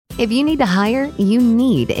If you need to hire, you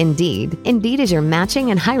need Indeed. Indeed is your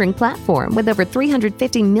matching and hiring platform with over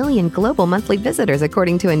 350 million global monthly visitors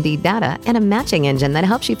according to Indeed data and a matching engine that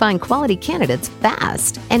helps you find quality candidates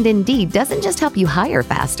fast. And Indeed doesn't just help you hire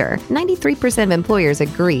faster. 93% of employers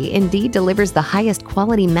agree Indeed delivers the highest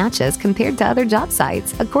quality matches compared to other job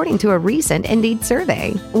sites, according to a recent Indeed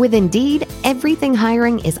survey. With Indeed, everything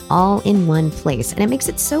hiring is all in one place, and it makes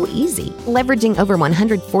it so easy. Leveraging over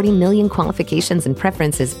 140 million qualifications and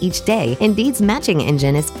preferences each day, Indeed's matching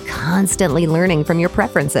engine is constantly learning from your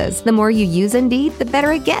preferences. The more you use Indeed, the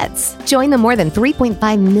better it gets. Join the more than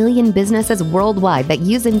 3.5 million businesses worldwide that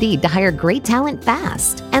use Indeed to hire great talent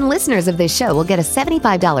fast. And listeners of this show will get a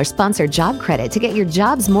 $75 sponsored job credit to get your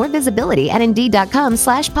jobs more visibility at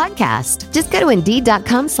Indeed.com/podcast. Just go to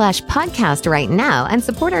Indeed.com/podcast right now and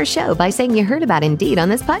support our show by saying you heard about Indeed on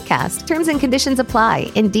this podcast. Terms and conditions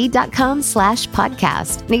apply.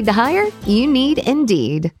 Indeed.com/podcast. Need to hire? You need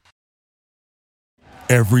Indeed.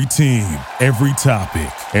 Every team, every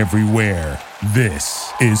topic, everywhere.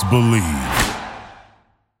 This is Believe.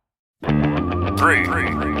 3,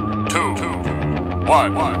 2,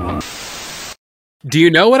 1. Do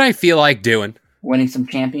you know what I feel like doing? Winning some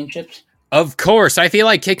championships? Of course, I feel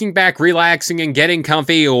like kicking back, relaxing, and getting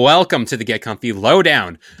comfy. Welcome to the Get Comfy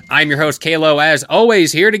Lowdown. I'm your host, Kalo, as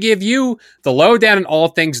always, here to give you the lowdown on all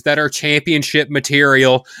things that are championship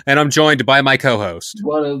material, and I'm joined by my co-host.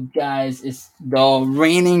 What up, guys? It's the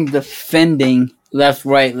reigning, defending left,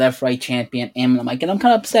 right champion, Amon Mike, and I'm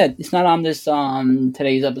kind of upset. It's not on this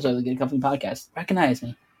today's episode of the Get Comfy podcast. Recognize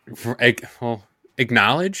me.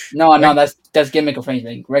 Acknowledge? No, that's gimmick of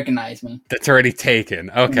phrasing. Recognize me. That's already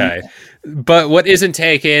taken. Okay. But what isn't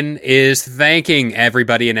taken is thanking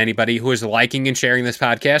everybody and anybody who is liking and sharing this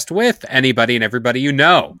podcast with anybody and everybody you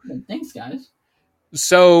know. Thanks, guys.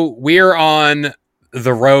 So we're on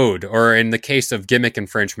the road, or in the case of gimmick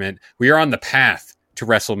infringement, we are on the path to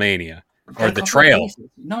WrestleMania, or the trail.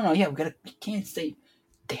 We can't say,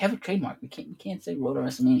 they have a trademark. We can't say road to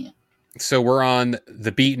WrestleMania. So we're on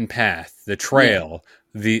the beaten path, the trail,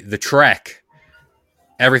 the trek.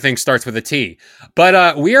 Everything starts with a T.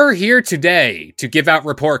 But we are here today to give out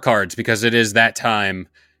report cards because it is that time.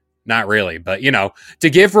 Not really, but, to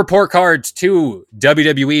give report cards to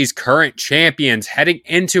WWE's current champions heading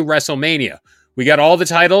into WrestleMania. We got all the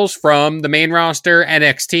titles from the main roster,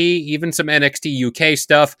 NXT, even some NXT UK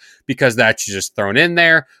stuff, because that's just thrown in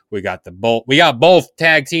there. We got both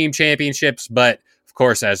tag team championships, but of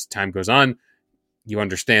course, as time goes on, you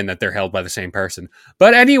understand that they're held by the same person.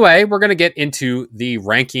 But anyway, we're going to get into the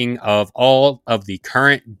ranking of all of the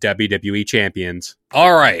current WWE champions.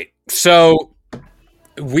 All right, so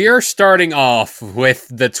we are starting off with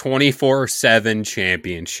the 24/7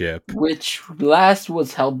 championship, which last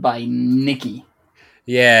was held by Nikki.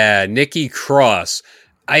 Yeah, Nikki Cross.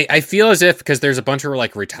 I feel as if, because there's a bunch of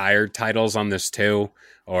retired titles on this too,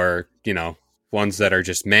 or ones that are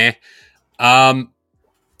just meh.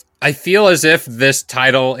 I feel as if this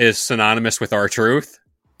title is synonymous with R-Truth,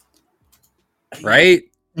 right?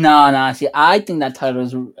 No. See, I think that title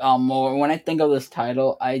is more. When I think of this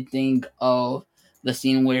title, I think of the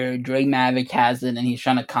scene where Drake Maverick has it, and he's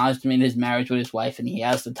trying to consummate his marriage with his wife, and he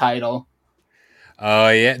has the title. Oh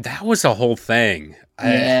yeah, that was a whole thing.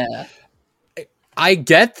 Yeah, I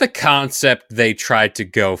get the concept they tried to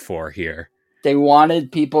go for here. They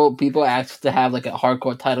wanted people asked to have a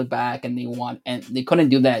hardcore title back, and they couldn't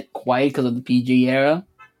do that quite because of the PG era.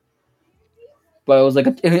 But it was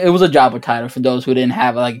it was a jobber title for those who didn't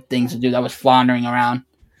have things to do, that was floundering around.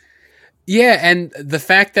 Yeah, and the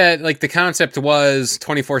fact that the concept was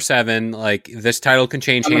 24/7, this title can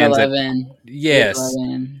change hands. 11, yes,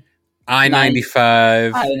 11,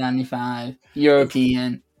 I-95, I-95,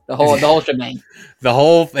 European. The whole shebang.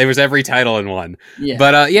 It was every title in one. Yeah.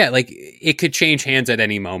 But it could change hands at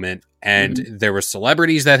any moment. And there were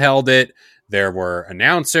celebrities that held it. There were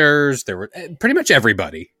announcers. There were pretty much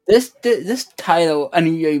everybody. This title, I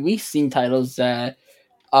mean, we've seen titles that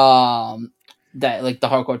the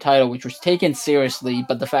hardcore title, which was taken seriously,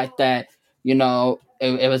 but the fact that,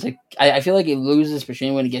 it was I feel like it loses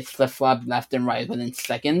percent when it gets flip-flopped left and right within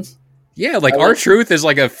seconds. Yeah, R-Truth is a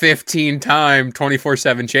 15-time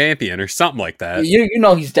 24/7 champion or something like that.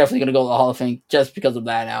 He's definitely going to go to the Hall of Fame just because of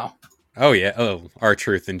that now. Oh, yeah. Oh,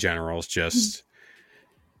 R-Truth in general is just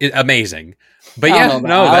amazing. But I don't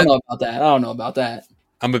know about that.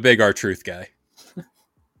 I'm a big R-Truth guy.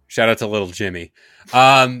 Shout out to little Jimmy.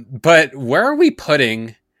 But where are we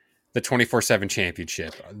putting the 24/7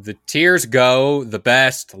 championship? The tiers go the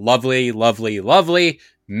best, lovely,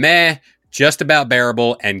 meh, just about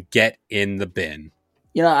bearable, and get in the bin.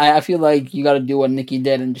 I feel like you got to do what Nikki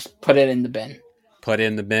did and just put it in the bin. put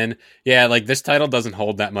in the bin. Yeah, like this title doesn't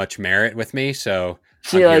hold that much merit with me, so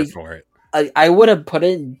See, I'm here like, for it. I would have put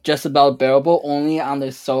it just about bearable only on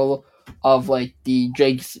the solo of like the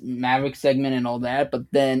Drake's Maverick segment and all that, but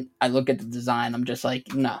then I look at the design, I'm just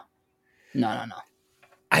like, no.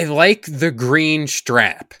 I like the green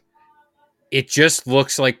strap. It just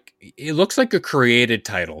looks like a created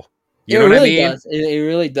title. You know what I mean? Does. It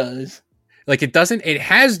really does. Like it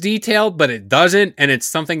has detail, but it doesn't, and it's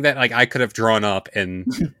something that like I could have drawn up in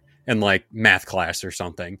like math class or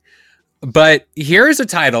something. But here is a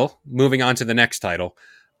title, moving on to the next title.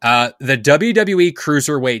 The WWE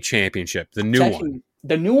Cruiserweight Championship, the new one.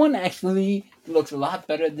 The new one actually looks a lot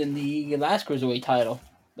better than the last Cruiserweight title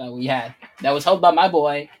that we had. That was held by my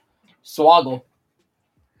boy, Swoggle.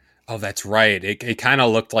 Oh, that's right. It kind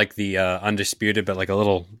of looked like the Undisputed, but like a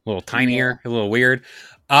little tinier, a little weird.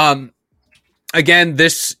 Again,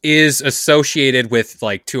 this is associated with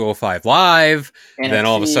like 205 Live. NXT. Then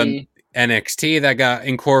all of a sudden NXT that got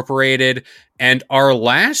incorporated. And our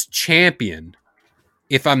last champion,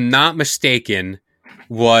 if I'm not mistaken,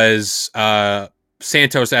 was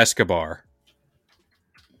Santos Escobar.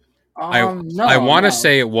 I want to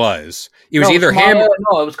say it was. It was either him.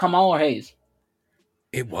 No, it was Carmelo Hayes.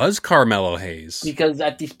 It was Carmelo Hayes. Because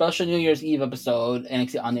at the special New Year's Eve episode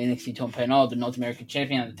on the NXT 2.0, the North American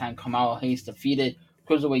champion at the time, Carmelo Hayes, defeated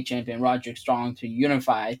Cruiserweight champion Roderick Strong to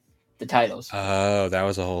unify the titles. Oh, that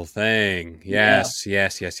was a whole thing. Yes.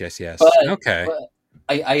 But, okay. But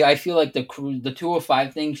I feel like the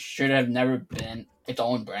 205 thing should have never been its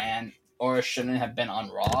own brand, or it shouldn't have been on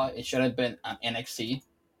Raw. It should have been on NXT.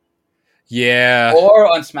 Yeah.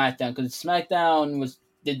 Or on SmackDown, because SmackDown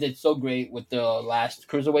did so great with the last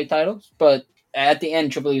Cruiserweight titles, but at the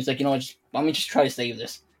end, Triple H was like, you know what, let me just try to save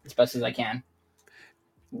this as best as I can.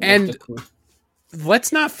 And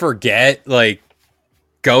let's not forget, like,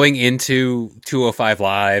 going into 205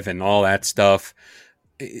 Live and all that stuff,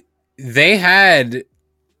 they had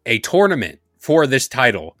a tournament for this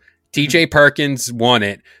title. TJ Perkins won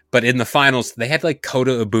it, but in the finals, they had, like,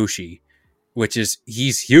 Kota Ibushi,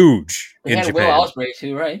 he's huge in Japan. Will Ospreay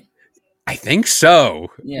too, right? I think so,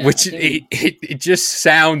 yeah, which it just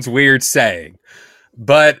sounds weird saying.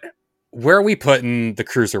 But where are we putting the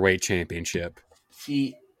Cruiserweight Championship?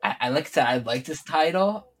 See, I like this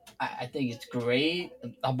title. I think it's great.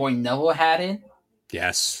 Our boy Neville had it.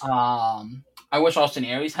 Yes. I wish Austin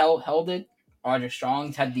Aries held it. Roderick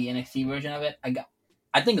Strong's had the NXT version of it.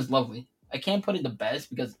 I think it's lovely. I can't put it the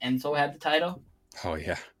best because Enzo had the title. Oh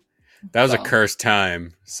yeah. That was a cursed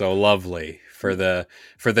time. So lovely for the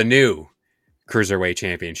new Cruiserweight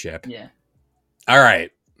Championship. Yeah. All right.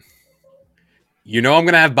 You know I'm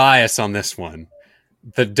going to have bias on this one.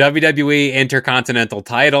 The WWE Intercontinental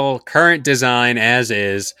title, current design as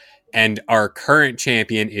is, and our current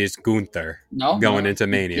champion is Gunther going into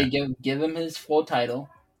Mania. Give him his full title.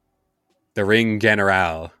 The Ring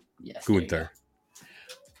General, yes, Gunther.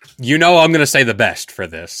 You know I'm going to say the best for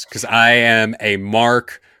this because I am a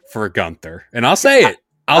mark for Gunther. And I'll say it.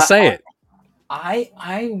 I'll say it.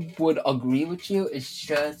 I would agree with you. It's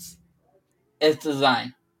just it's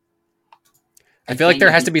design. I feel like there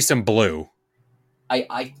has to be some blue.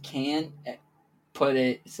 I can't put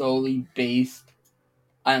it solely based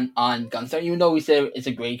on Gunther, even though we said it's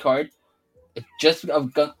a great card. It's just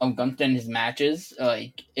of Gunther and his matches,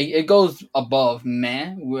 like it goes above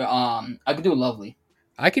man. Where I could do lovely.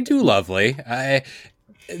 I can do lovely. I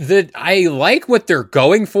like what they're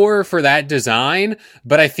going for that design,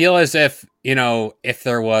 but I feel as if, you know, if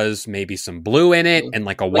there was maybe some blue in it and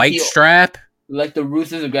like a white strap. Like the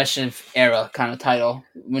Ruthless Aggression era kind of title.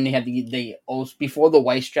 When they had before the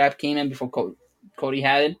white strap came in, before Cody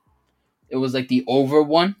had it. It was like the over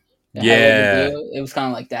one. Yeah. It was kind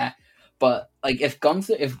of like that. But like if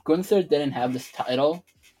Gunther didn't have this title,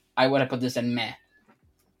 I would have put this in meh.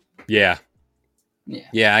 Yeah.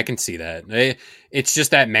 Yeah, I can see that. It's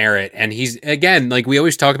just that merit. And he's, again, like we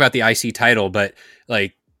always talk about the IC title, but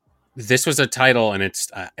like this was a title, and it's,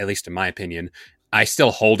 at least in my opinion, I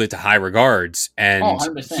still hold it to high regards. And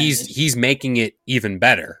he's making it even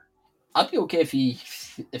better. I'd be okay if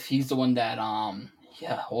he's the one that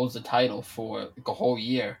holds the title for like a whole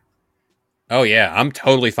year. Oh yeah, I'm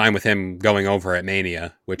totally fine with him going over at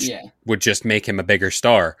Mania, which would just make him a bigger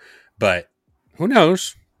star. But who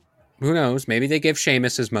knows? Who knows? Maybe they give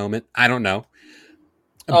Sheamus his moment. I don't know.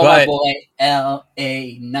 Oh, but, my boy,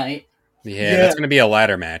 L.A. Knight. Yeah, that's going to be a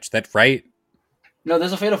ladder match. That's right. No,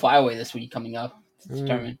 there's a Fatal 5-Way this week coming up. It's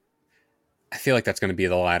determined. I feel like that's going to be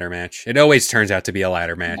the ladder match. It always turns out to be a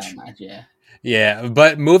ladder match. Yeah. Yeah,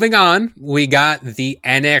 but moving on, we got the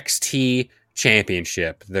NXT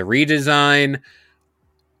Championship. The redesign,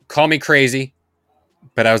 call me crazy.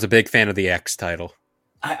 But I was a big fan of the X title.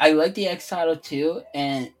 I like the X title too,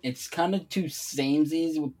 and it's kind of too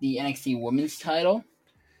samesies with the NXT Women's title.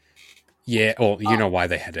 Yeah, well, you know why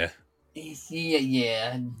they had to.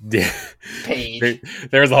 Yeah, Yeah, Paige.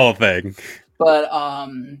 there's the whole thing. But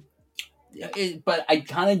but I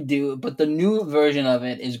kind of do. But the new version of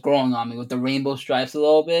it is growing on me with the rainbow stripes a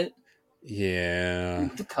little bit. Yeah,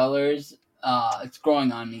 With the colors, it's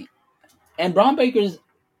growing on me. And Braun Breaker's,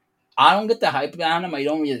 I don't get the hype behind him. I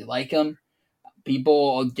don't really like him.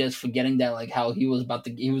 People are just forgetting that, like, how he was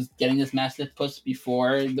getting this massive push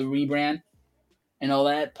before the rebrand and all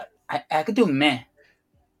that. But I could do meh.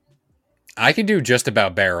 I can do just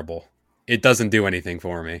about bearable. It doesn't do anything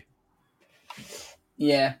for me.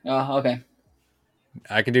 Yeah. Okay.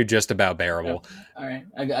 I can do just about bearable. All right.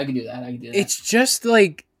 I can do that. It's just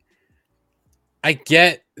like, I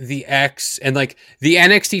get the X, and like the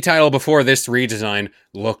NXT title before this redesign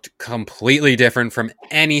looked completely different from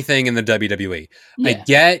anything in the WWE. Yeah. I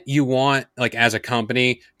get you want, like, as a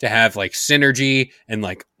company to have like synergy and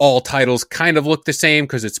like all titles kind of look the same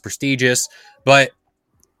because it's prestigious. But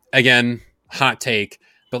again, hot take,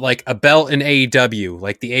 but like a belt in AEW,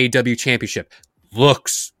 like the AEW championship,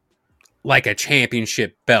 looks like a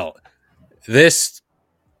championship belt. This,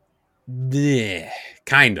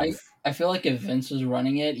 kind of. I feel like if Vince was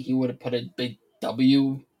running it, he would have put a big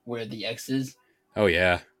W where the X is. Oh,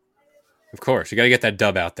 yeah. Of course. You got to get that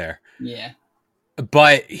dub out there. Yeah.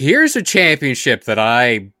 But here's a championship that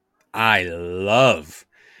I love,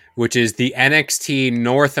 which is the NXT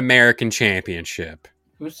North American Championship.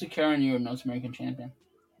 Who's securing your North American champion?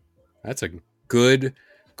 That's a good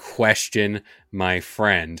question, my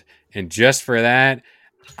friend. And just for that,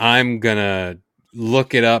 I'm going to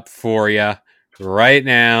look it up for you right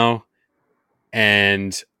now.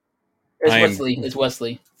 And It's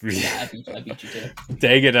Wesley. Yeah, I beat you too.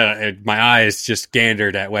 Dang it, my eyes just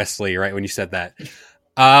gandered at Wesley right when you said that.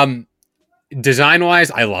 Design-wise,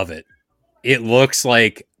 I love it. It looks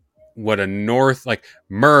like what a North, like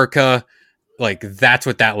America, like that's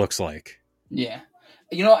what that looks like. Yeah.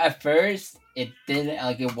 You know, at first, it didn't,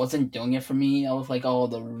 like, it wasn't doing it for me. I was like, oh,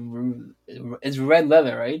 it's red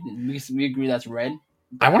leather, right? We agree that's red?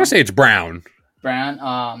 I want to say it's brown.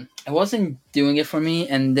 Brown. It wasn't doing it for me,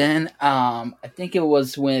 and then I think it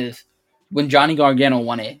was when Johnny Gargano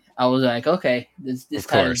won it. I was like, okay, this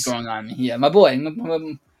title is growing on me. Yeah, my boy,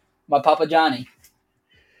 my Papa Johnny.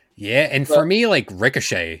 Yeah, and for me, like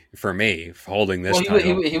Ricochet, for holding this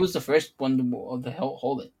title. He was the first one to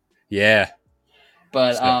hold it. Yeah.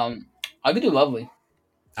 But I could do Lovely.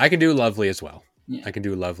 I can do Lovely as well. Yeah. I can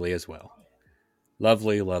do Lovely as well.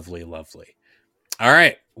 Lovely, lovely, lovely. All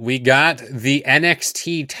right, we got the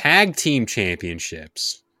NXT Tag Team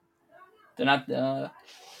Championships. They're not.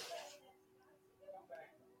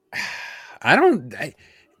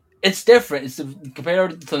 It's different. It's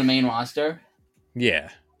compared to the main roster.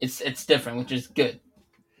 Yeah, it's different, which is good.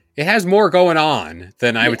 It has more going on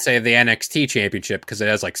than I would say the NXT Championship because it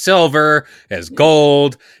has like silver, it has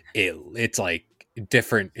gold. It's like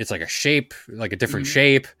different. It's like a shape, like a different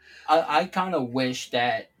shape. I kind of wish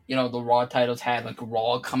that, you know, the Raw titles had like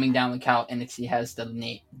Raw coming down, like how NXT has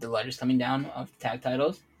the letters coming down of tag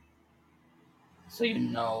titles. So you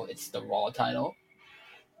know it's the Raw title.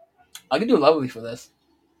 I could do Lovely for this.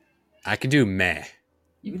 I can do meh.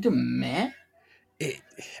 You could do meh?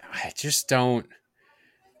 I just don't.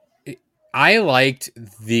 I liked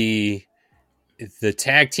the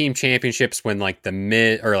tag team championships when like the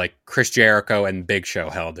mid or like Chris Jericho and Big Show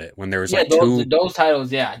held it when there was like those titles.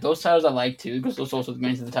 Yeah, those titles I like too because those also the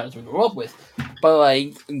the titles we grew up with. But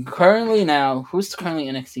like currently now, who's currently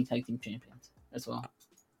NXT tag team champions as well?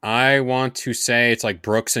 I want to say it's like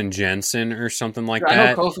Brooks and Jensen or something like that.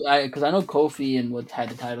 I know Kofi because I know Kofi and what had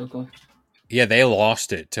the title. Yeah, they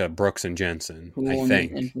lost it to Brooks and Jensen. I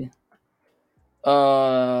think.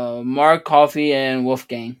 Mark Coffey and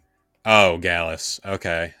Wolfgang. Oh, Gallus.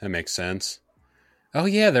 Okay, that makes sense. Oh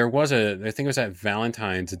yeah, there was I think it was at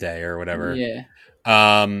Valentine's Day or whatever. Yeah.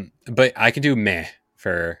 But I could do meh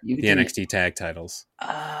for the NXT tag titles. Don't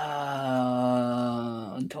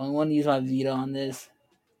want to use my veto on this.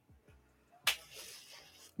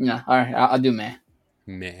 Yeah, all right, I'll do meh.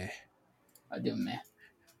 Meh. I'll do meh.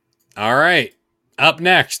 All right. Up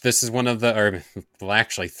next, this is one of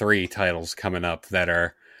actually 3 titles coming up that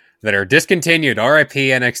are discontinued. RIP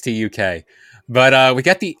NXT UK. But we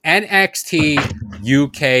got the NXT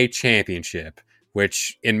UK Championship,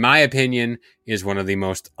 which, in my opinion, is one of the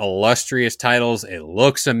most illustrious titles. It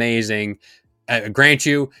looks amazing. Grant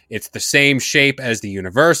you, it's the same shape as the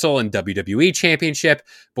Universal and WWE Championship,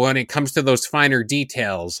 but when it comes to those finer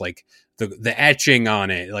details, like the etching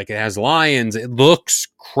on it. Like it has lions. It looks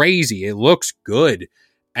crazy. It looks good.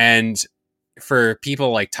 And for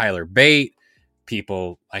people like Tyler Bate,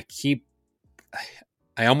 people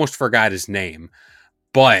I almost forgot his name,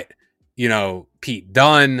 but Pete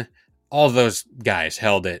Dunne, all those guys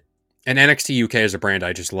held it. And NXT UK is a brand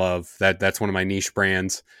I just love. That's one of my niche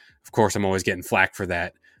brands. Of course, I'm always getting flack for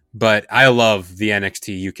that, but I love the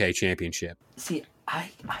NXT UK Championship. See,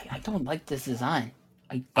 I don't like this design.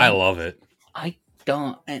 I love it. I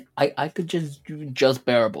don't, and I could just do just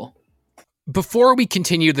bearable. Before we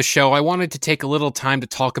continue the show, I wanted to take a little time to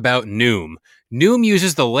talk about Noom. Noom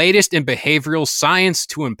uses the latest in behavioral science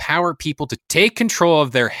to empower people to take control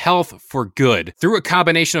of their health for good through a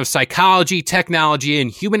combination of psychology, technology,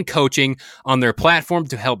 and human coaching on their platform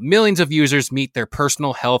to help millions of users meet their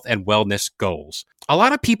personal health and wellness goals. A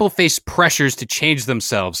lot of people face pressures to change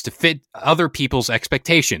themselves to fit other people's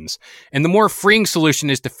expectations, and the more freeing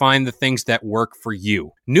solution is to find the things that work for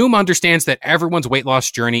you. Noom understands that everyone's weight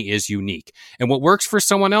loss journey is unique, and what works for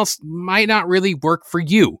someone else might not really work for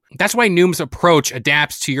you. That's why Noom's approach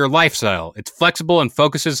adapts to your lifestyle. It's flexible and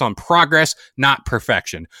focuses on progress, not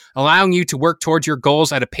perfection, allowing you to work towards your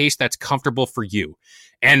goals at a pace that's comfortable for you.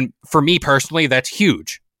 And for me personally, that's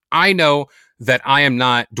huge. I know that I am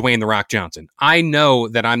not Dwayne The Rock Johnson. I know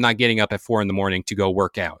that I'm not getting up at 4 a.m. to go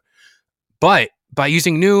work out. But by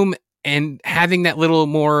using Noom and having that little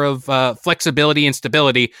more of flexibility and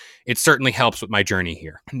stability, it certainly helps with my journey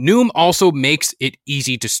here. Noom also makes it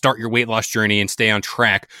easy to start your weight loss journey and stay on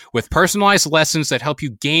track with personalized lessons that help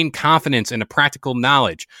you gain confidence and a practical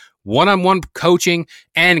knowledge, one-on-one coaching,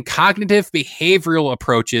 and cognitive behavioral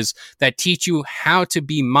approaches that teach you how to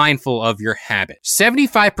be mindful of your habits.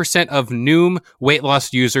 75% of Noom weight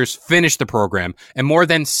loss users finished the program, and more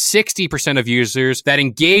than 60% of users that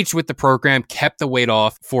engaged with the program kept the weight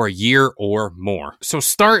off for a year or more. So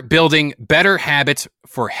start building better habits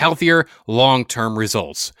for healthier long-term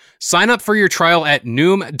results. Sign up for your trial at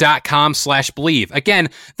Noom.com/believe. Again,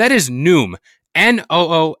 that is Noom,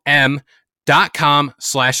 Noom.com/believe.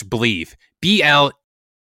 BL.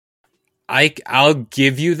 I'll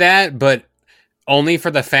give you that, but only for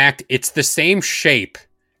the fact it's the same shape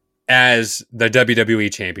as the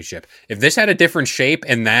WWE Championship. If this had a different shape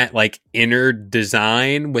and that like inner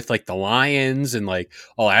design with like the lions and like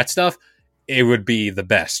all that stuff, it would be the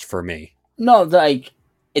best for me. No, like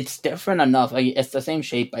it's different enough. Like it's the same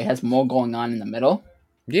shape, but it has more going on in the middle.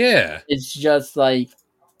 Yeah. It's just like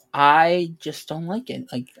I just don't like it.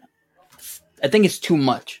 Like I think it's too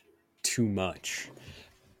much. Too much.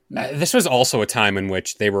 This was also a time in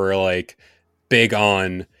which they were like big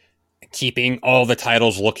on keeping all the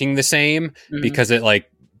titles looking the same because it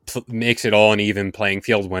like makes it all an even playing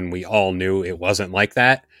field when we all knew it wasn't like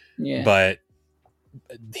that. Yeah. But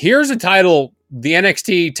here's a title, the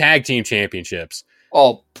NXT Tag Team Championships.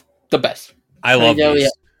 Oh, the best. I love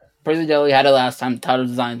these. Pretty Deli had it last time. The title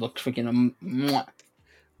design looked freaking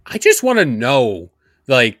I just want to know,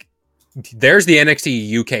 like, there's the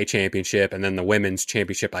NXT UK Championship and then the Women's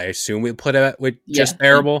Championship. I assume we put it with just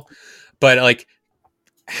bearable, but like,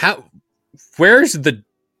 where's the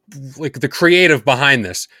creative behind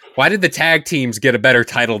this? Why did the tag teams get a better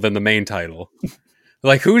title than the main title?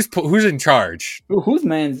 Like, who's in charge? Whose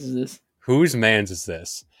man's is this? Whose man's is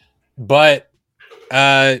this? But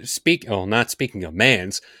not speaking of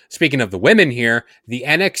mans, speaking of the women here, the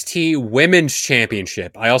NXT Women's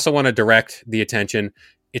Championship. I also want to direct the attention.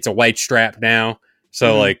 It's a white strap now,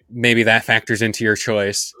 so like maybe that factors into your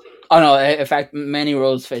choice. Oh no! In fact, Manny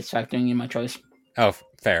Rose face factoring in my choice. Oh,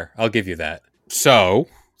 fair. I'll give you that. So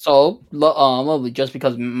lovely. Just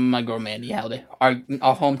because my girl Mandy held it, our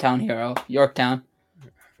hometown hero, Yorktown.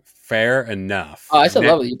 Fair enough. Oh, I said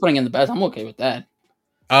lovely. You're putting in the best. I'm okay with that.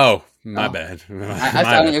 Oh, my bad.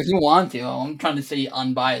 I mean, if you want to, I'm trying to stay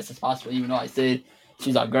unbiased as possible, even though I said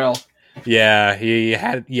she's our girl. Yeah, you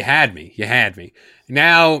had me.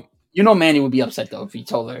 Now, you know, Mandy would be upset though if you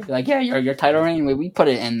told her, like, yeah, your title reign, we put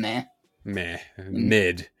it in there.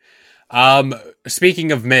 Mid.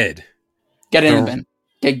 Speaking of mid, get it in the bin.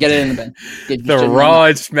 Get it in the bin. The Raw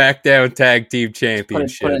and SmackDown Tag Team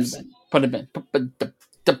Championships. Put it in the bin.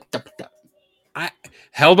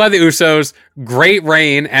 Held by the Usos, great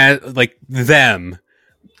reign at like them.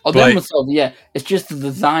 Oh, them themselves, yeah. It's just the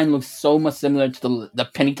design looks so much similar to the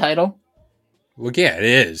penny title. Well, yeah, it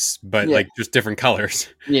is, but like just different colors.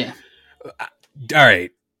 Yeah. All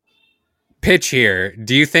right. Pitch here.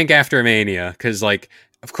 Do you think after Mania, because like,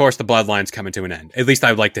 of course, the Bloodline's coming to an end. At least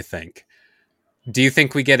I would like to think. Do you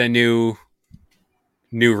think we get a new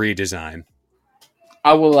redesign?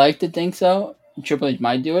 I would like to think so. Triple H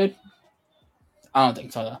might do it. I don't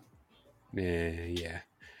think so, though. Yeah.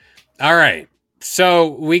 All right. So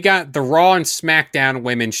we got the Raw and SmackDown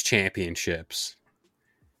Women's Championships.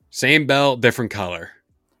 Same belt, different color.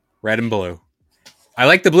 Red and blue. I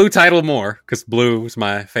like the blue title more because blue is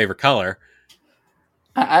my favorite color.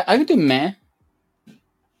 I could do meh.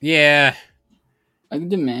 Yeah. I could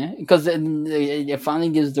do meh. Because it finally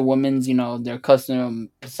gives the women's, their custom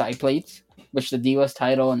side plates, which the Divas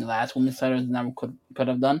title and the last women's title never could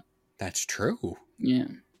have done. That's true. Yeah.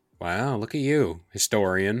 Wow, look at you,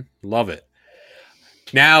 historian. Love it.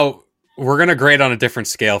 Now, we're going to grade on a different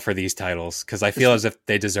scale for these titles because I feel as if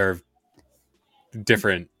they deserve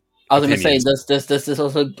different I was going to say, opinions. this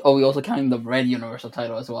also, we also counting the red Universal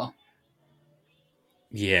title as well.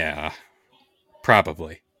 Yeah,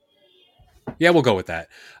 probably. Yeah, we'll go with that.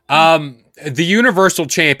 The Universal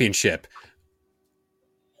Championship.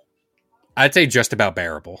 I'd say just about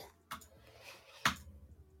bearable.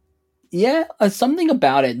 Yeah, something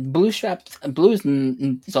about it. Blue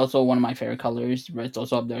is also one of my favorite colors. Red's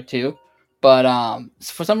also up there too. But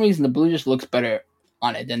for some reason, the blue just looks better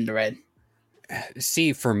on it than the red.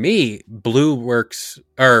 See, for me,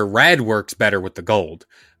 red works better with the gold,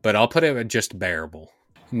 but I'll put it at just bearable.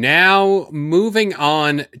 Now, moving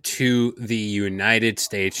on to the United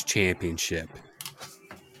States Championship.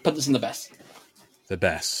 Put this in the best. The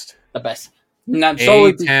best. The best. Not so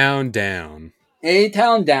A-Town down.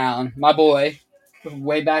 A-Town down, my boy.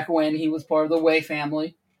 Way back when he was part of the Way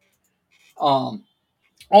family.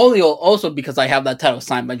 Also because I have that title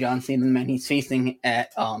signed by John Cena, the man he's facing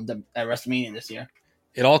at WrestleMania this year.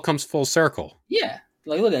 It all comes full circle. Yeah.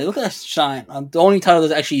 Look at that shine. The only title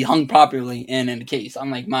that's actually hung properly in the case.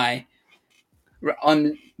 Unlike my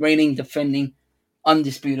reigning, defending,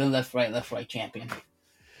 undisputed left right champion.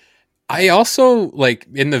 I also,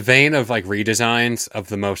 in the vein of, redesigns of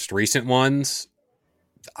the most recent ones,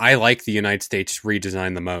 I like the United States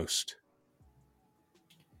redesign the most.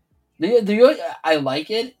 I like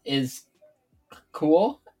it is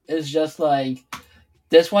cool. It's just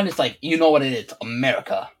this one is you know what it is.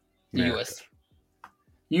 America. The US.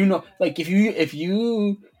 If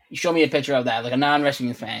you show me a picture of that, a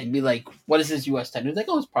non-wrestling fan, you'd be like, what is this US title? It's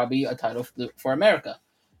it's probably a title for America.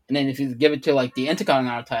 And then if you give it to the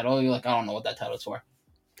Intercontinental title, you're I don't know what that title is for.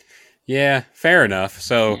 Yeah, fair enough.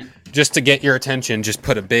 So just to get your attention, just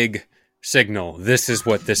put a big signal. This is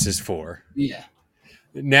what this is for. Yeah.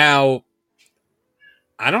 Now,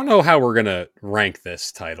 I don't know how we're going to rank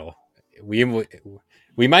this title. We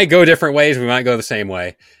might go different ways. We might go the same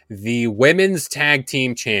way. The Women's Tag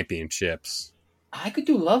Team Championships. I could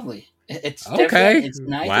do lovely. It's okay. Different. It's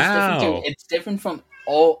nice. Wow. It's different too. It's different from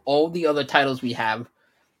all the other titles we have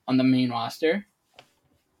on the main roster.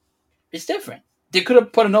 It's different. They could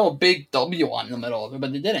have put a big W on in the middle of it,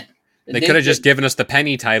 but they didn't. They could have just given us the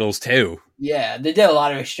penny titles too. Yeah, they did a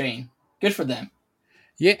lot of restraint. Good for them.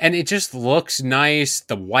 Yeah, and it just looks nice.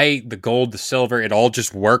 The white, the gold, the silver, it all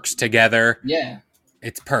just works together. Yeah.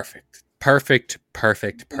 It's perfect. Perfect.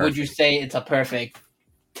 Would you say it's a perfect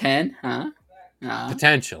 10, huh?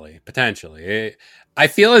 Potentially. I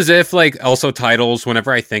feel as if, also titles,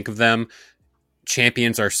 whenever I think of them,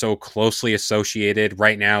 champions are so closely associated.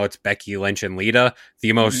 Right now, it's Becky Lynch and Lita,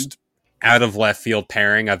 the most out of left field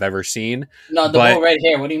pairing I've ever seen. No, both red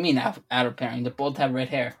hair. What do you mean out of pairing? They both have red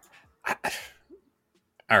hair.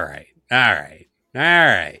 All right.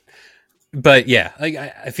 But yeah,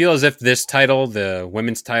 I feel as if this title, the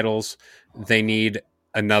women's titles, they need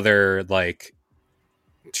another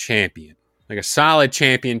champion, a solid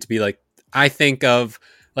champion to be I think of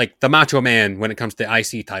the Macho Man when it comes to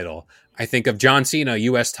IC title. I think of John Cena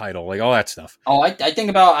US title, all that stuff. Oh, I think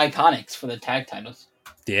about Iconics for the tag titles.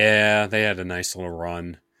 Yeah, they had a nice little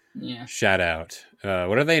run. Yeah. Shout out.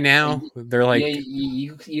 What are they now? They're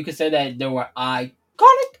you could say that they were iconic.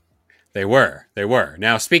 They were.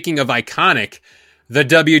 Now, speaking of iconic, the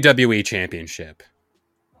WWE Championship.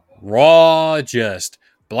 Raw, just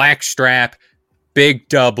black strap, big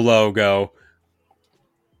dub logo.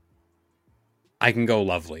 I can go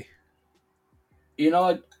lovely. You know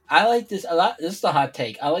what? I like this a lot. This is a hot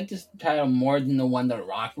take. I like this title more than the one that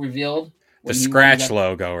Rock revealed. The scratch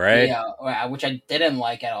logo, right? Yeah, which I didn't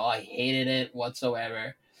like at all. I hated it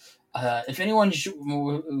whatsoever. If anyone should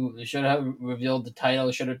have revealed the title,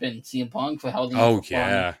 it should have been CM Punk for holding it for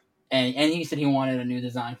fun. And he said he wanted a new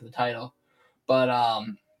design for the title. But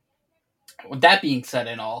with that being said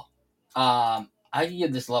and all, I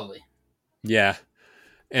give this lovely. Yeah.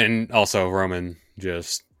 And also Roman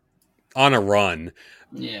just on a run.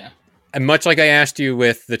 Yeah. And much like I asked you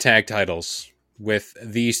with the tag titles, with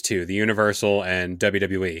these two, the Universal and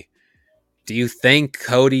WWE, do you think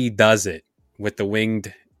Cody does it with the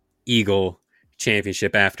Winged Eagle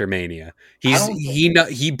championship after Mania.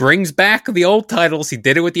 He brings back the old titles. He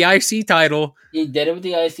did it with the IC title.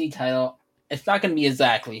 It's not going to be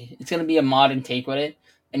exactly. It's going to be a modern take with it.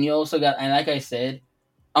 And you also got, and like I said,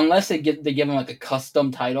 unless they give him like a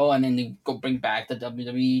custom title and then they go bring back the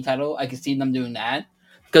WWE title, I can see them doing that.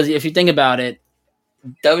 Because if you think about it,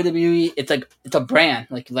 WWE, it's a brand.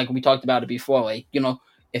 Like we talked about it before. Like, you know,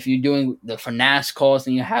 if you're doing for NASCAR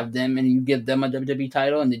and you have them and you give them a WWE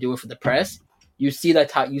title and they do it for the press, you see that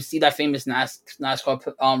famous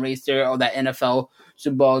NASCAR racer or that NFL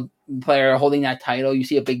Super Bowl player holding that title. You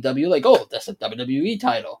see a big W, like, oh, that's a WWE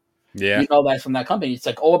title. Yeah, you know that's from that company. It's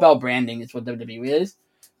like all about branding. It's what WWE is.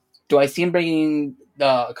 Do I see him bringing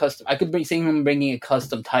the custom? I could see him bringing a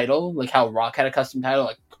custom title, like how Rock had a custom title,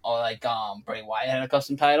 like Bray Wyatt had a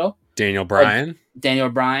custom title. Daniel Bryan.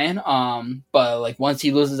 But like once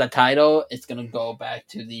he loses that title, it's gonna go back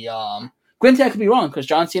to the Granted, I could be wrong because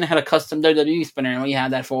John Cena had a custom WWE spinner and we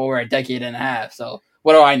had that for over a decade and a half. So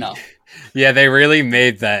what do I know? Yeah, they really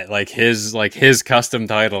made that his custom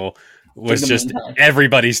title was just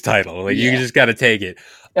everybody's title. Like you just got to take it.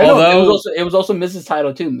 Although it was also Miz's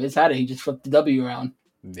title too. Miz had it. He just flipped the W around.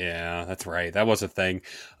 Yeah, that's right. That was a thing.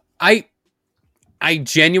 I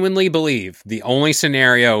genuinely believe the only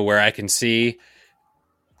scenario where I can see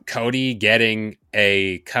Cody getting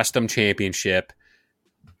a custom championship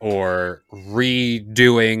or redesign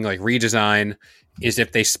is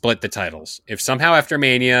if they split the titles. If somehow after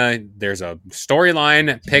Mania there's a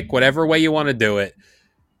storyline, pick whatever way you want to do it,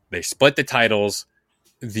 they split the titles,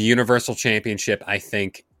 the Universal Championship, I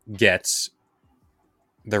think, gets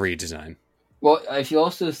the redesign. Well, if you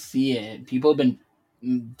also see it, people have been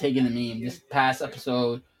taking the meme this past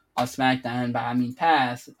episode on SmackDown, but I mean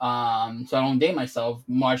past, so I don't date myself,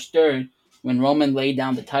 March 3rd, when Roman laid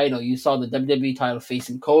down the title, you saw the WWE title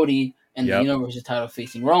facing Cody and the Universal title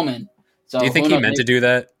facing Roman. So do you think he meant to do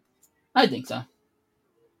that? I think so.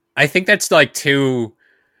 I think that's like too...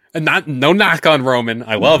 no knock on Roman.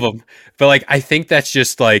 I love him. But like I think that's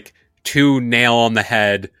just like too nail on the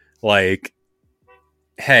head. Like,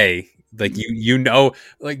 hey, like you know,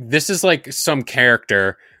 like this is like some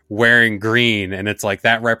character wearing green and it's like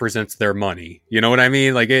that represents their money. You know what I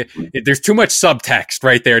mean? Like there's too much subtext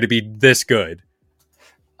right there to be this good.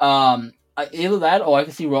 Either that or I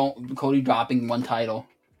could see Cody dropping one title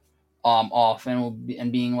off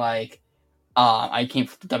and being like, I came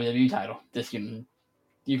for the WWE title.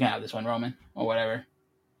 You can have this one, Roman, or whatever.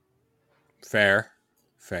 Fair.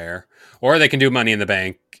 Or they can do Money in the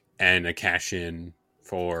Bank and a cash in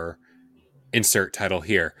for insert title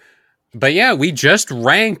here. But yeah, we just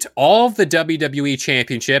ranked all of the WWE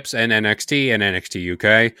championships and NXT and NXT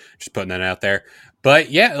UK. Just putting that out there.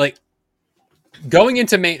 But yeah, like going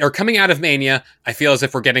into coming out of Mania, I feel as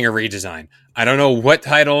if we're getting a redesign. I don't know what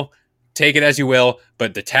title, take it as you will,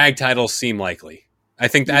 but the tag titles seem likely. I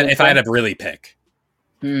think that if I had to really pick.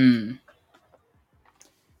 The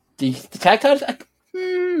tag titles?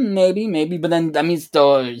 Maybe, but then that means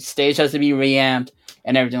the stage has to be reamped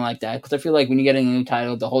and everything like that. Because I feel like when you get a new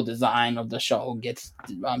title, the whole design of the show gets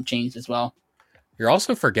changed as well. You're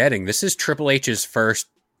also forgetting this is Triple H's first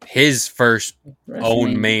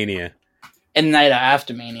own Mania. And the night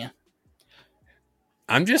after Mania.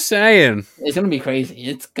 I'm just saying. It's going to be crazy.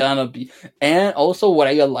 It's going to be. And also what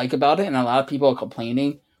I like about it, and a lot of people are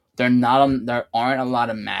complaining, there aren't a lot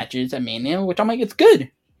of matches at Mania, which I'm like, it's good.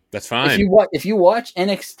 That's fine. If you watch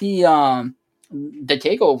NXT, the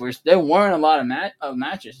takeovers, there weren't a lot of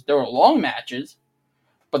matches. There were long matches,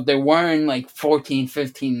 but there weren't like 14,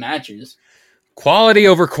 15 matches. Quality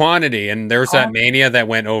over quantity, and there was that Mania that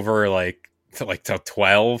went over to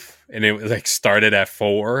 12, and it like started at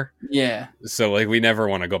 4. Yeah. So like we never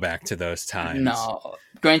want to go back to those times. No.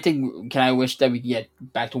 Granted, can I wish that we could get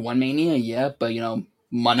back to one Mania? Yeah, but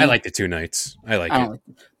money. I like the 2 nights. I like it.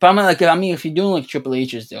 But if you're doing like Triple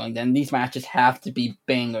H is doing, then these matches have to be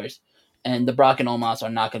bangers. And the Brock and Omos are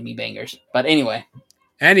not going to be bangers. But anyway,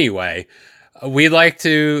 we'd like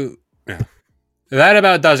to... That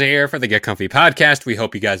about does it here for the Get Comfy podcast. We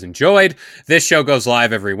hope you guys enjoyed. This show goes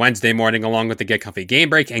live every Wednesday morning along with the Get Comfy Game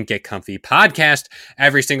Break and Get Comfy podcast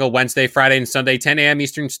every single Wednesday, Friday, and Sunday, 10 a.m.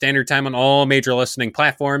 Eastern Standard Time on all major listening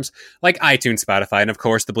platforms like iTunes, Spotify, and of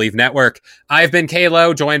course the Believe Network. I've been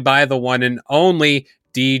Kalo, joined by the one and only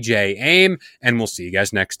DJ Aim, and we'll see you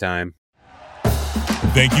guys next time.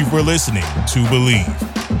 Thank you for listening to Believe.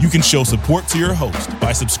 You can show support to your host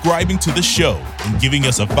by subscribing to the show and giving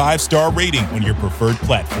us a 5-star rating on your preferred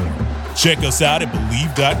platform. Check us out at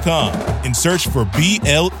Believe.com and search for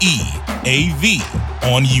BLEAV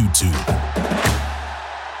on YouTube.